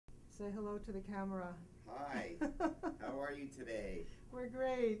Say hello to the camera. Hi. How are you today? We're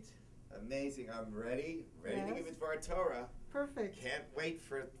great. Amazing. I'm ready to Yes. give it to our Torah. Perfect. Can't wait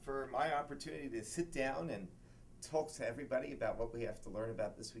for my opportunity to sit down and talk to everybody about what we have to learn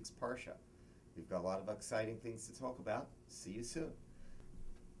about this week's Parsha. We've got a lot of exciting things to talk about. See you soon.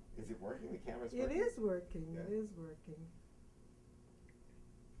 Is it working? The camera's working? It is working. Yeah. It is working.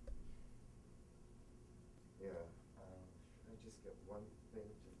 Yeah. Should I just get one thing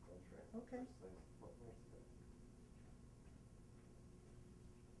to contract? Okay.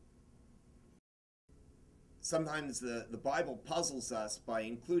 Sometimes the Bible puzzles us by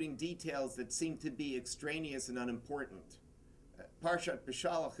including details that seem to be extraneous and unimportant. Parshat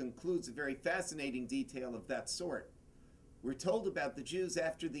Beshalach includes a very fascinating detail of that sort. We're told about the Jews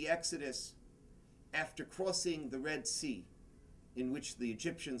after the Exodus, after crossing the Red Sea, in which the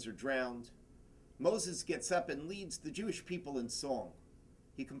Egyptians are drowned. Moses gets up and leads the Jewish people in song.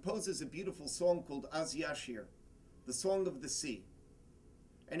 He composes a beautiful song called Az Yashir, the Song of the Sea.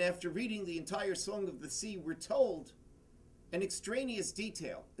 And after reading the entire Song of the Sea, we're told an extraneous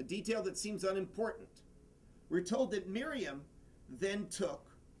detail, a detail that seems unimportant. We're told that Miriam then took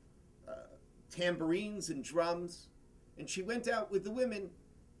tambourines and drums, and she went out with the women,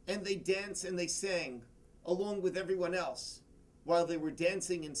 and they danced and they sang along with everyone else while they were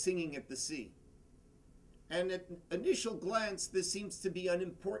dancing and singing at the sea. And at initial glance, this seems to be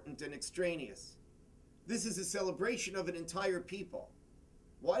unimportant and extraneous. This is a celebration of an entire people.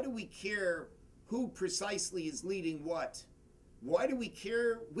 Why do we care who precisely is leading what? Why do we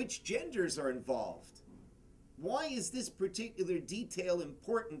care which genders are involved? Why is this particular detail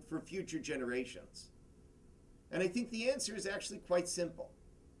important for future generations? And I think the answer is actually quite simple.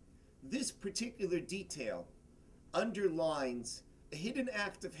 This particular detail underlines a hidden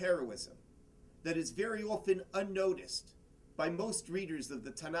act of heroism that is very often unnoticed by most readers of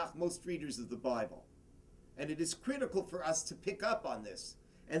the Tanakh, most readers of the Bible. And it is critical for us to pick up on this.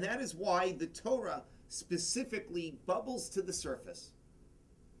 And that is why the Torah specifically bubbles to the surface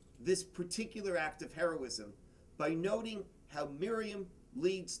this particular act of heroism by noting how Miriam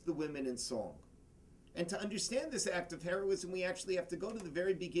leads the women in song. And to understand this act of heroism, we actually have to go to the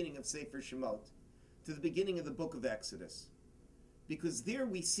very beginning of Sefer Shemot, to the beginning of the book of Exodus. Because there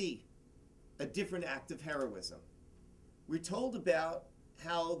we see a different act of heroism. We're told about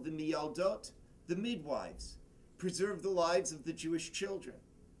how the miyaldot, the midwives, preserved the lives of the Jewish children.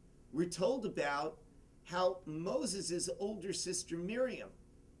 We're told about how Moses' older sister Miriam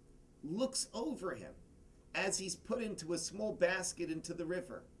looks over him as he's put into a small basket into the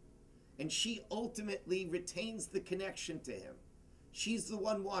river. And she ultimately retains the connection to him. She's the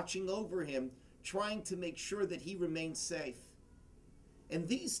one watching over him, trying to make sure that he remains safe. And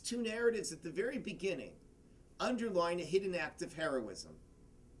these two narratives at the very beginning underline a hidden act of heroism.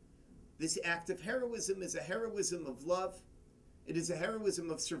 This act of heroism is a heroism of love. It is a heroism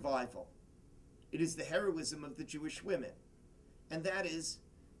of survival. It is the heroism of the Jewish women. And that is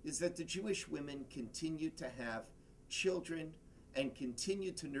that the Jewish women continue to have children and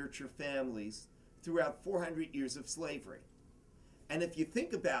continue to nurture families throughout 400 years of slavery. And if you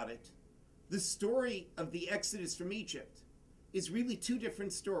think about it, the story of the Exodus from Egypt is really two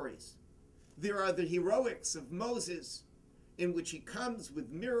different stories. There are the heroics of Moses, in which he comes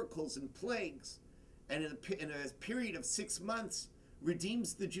with miracles and plagues, and in a period of 6 months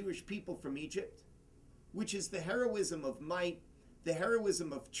redeems the Jewish people from Egypt, which is the heroism of might, the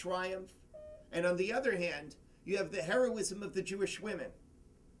heroism of triumph. And on the other hand, you have the heroism of the Jewish women,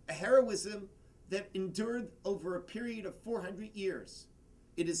 a heroism that endured over a period of 400 years.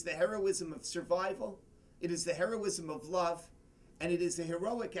 It is the heroism of survival, it is the heroism of love, and it is a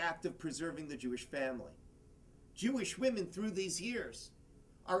heroic act of preserving the Jewish family. Jewish women through these years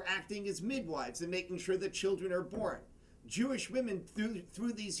are acting as midwives and making sure that children are born. Jewish women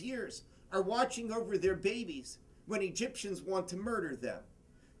through these years are watching over their babies when Egyptians want to murder them.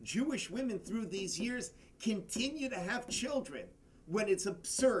 Jewish women through these years continue to have children when it's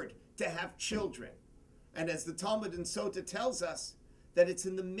absurd to have children. And as the Talmud in Sota tells us, that it's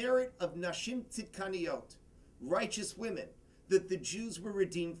in the merit of Nashim Tzidkaniot, righteous women, that the Jews were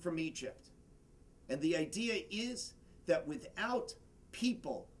redeemed from Egypt. And the idea is that without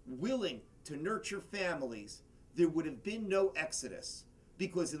people willing to nurture families, there would have been no Exodus,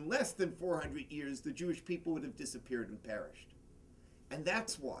 because in less than 400 years, the Jewish people would have disappeared and perished. And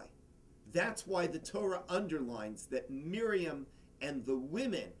that's why the Torah underlines that Miriam and the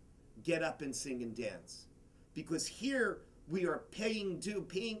women get up and sing and dance. Because here we are paying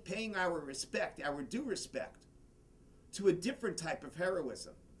our respect, our due respect, to a different type of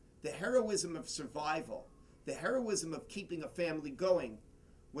heroism, the heroism of survival, the heroism of keeping a family going,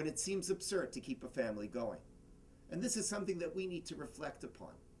 when it seems absurd to keep a family going. And this is something that we need to reflect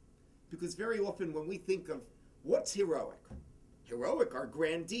upon. Because very often when we think of what's heroic, heroic are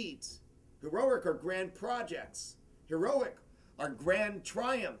grand deeds. Heroic are grand projects. Heroic are grand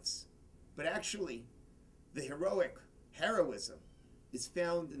triumphs. But actually, the heroism, is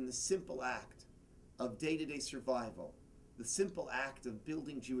found in the simple act of day-to-day survival, the simple act of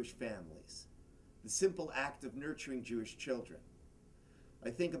building Jewish families, the simple act of nurturing Jewish children. I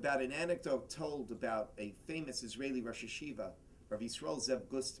think about an anecdote told about a famous Israeli Rosh Yeshiva, Rav Yisrael Zev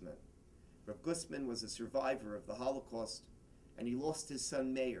Gustman. Rav Gustman was a survivor of the Holocaust, and he lost his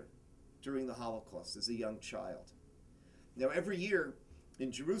son Meir during the Holocaust as a young child. Now, every year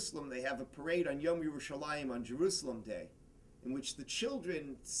in Jerusalem, they have a parade on Yom Yerushalayim, on Jerusalem Day, in which the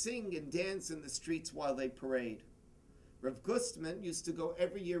children sing and dance in the streets while they parade. Rav Gustman used to go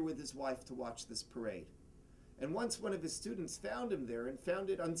every year with his wife to watch this parade. And once one of his students found him there and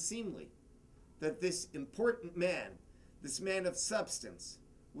found it unseemly that this important man, this man of substance,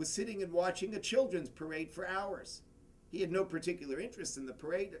 was sitting and watching a children's parade for hours. He had no particular interest in the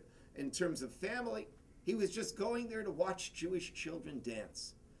parade in terms of family. He was just going there to watch Jewish children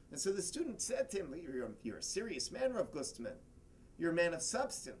dance. And so the student said to him, you're a serious man, Rav Gustman. You're a man of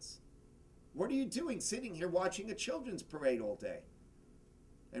substance. What are you doing sitting here watching a children's parade all day?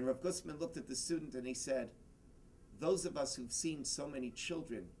 And Rav Gustman looked at the student and he said, those of us who've seen so many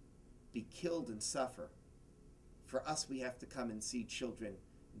children be killed and suffer, for us we have to come and see children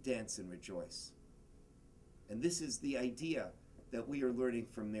dance and rejoice. And this is the idea that we are learning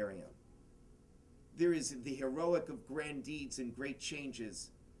from Miriam. There is the heroic of grand deeds and great changes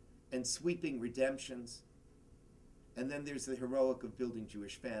and sweeping redemptions. And then there's the heroic of building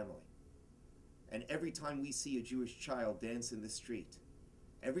Jewish family. And every time we see a Jewish child dance in the street,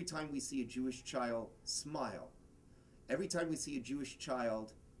 every time we see a Jewish child smile, every time we see a Jewish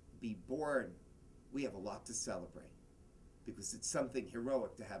child be born, we have a lot to celebrate, because it's something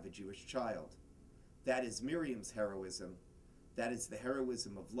heroic to have a Jewish child. That is Miriam's heroism. That is the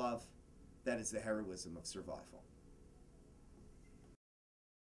heroism of love. That is the heroism of survival.